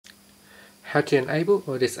how to enable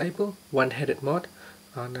or disable one-headed mode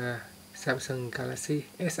on Samsung Galaxy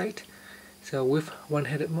S8. So with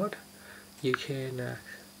one-headed mode, you can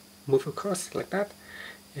move across like that,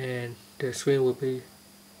 and the screen will be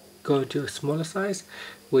going to a smaller size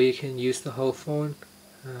where you can use the whole phone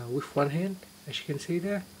with one hand, as you can see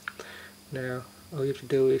there. Now all you have to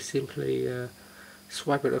do is simply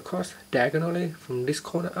swipe it across diagonally from this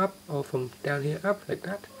corner up or from down here up like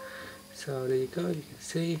that. So there you go, you can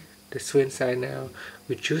see the screen size now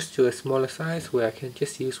reduced to a smaller size where I can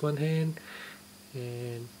just use one hand,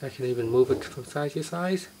 and I can even move it from side to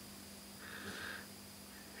side.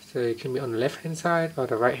 So it can be on the left hand side or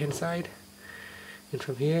the right hand side, and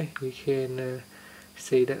from here you can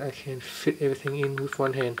see that I can fit everything in with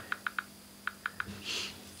one hand.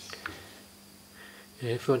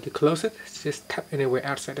 And if you want to close it, just tap anywhere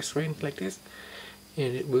outside the screen like this,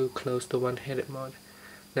 and it will close the one-handed mode.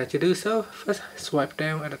 Now to do so, first swipe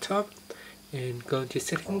down at the top and go into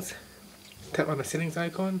settings, tap on the settings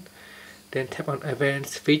icon, then tap on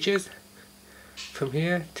advanced features. From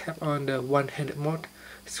here, tap on the one-handed mode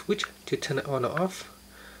switch to turn it on or off.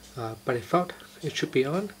 By default, it should be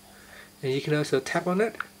on, and you can also tap on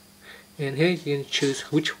it, and here you can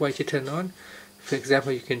choose which way to turn on. For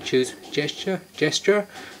example, you can choose gesture,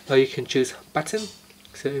 or you can choose button.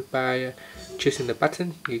 So by choosing the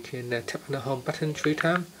button, you can tap on the home button 3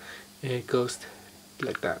 times, and it goes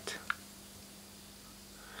like that.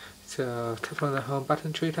 So tap on the home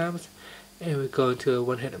button 3 times, and we go into a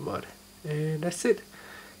one-handed mode. And that's it.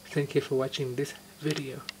 Thank you for watching this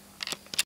video.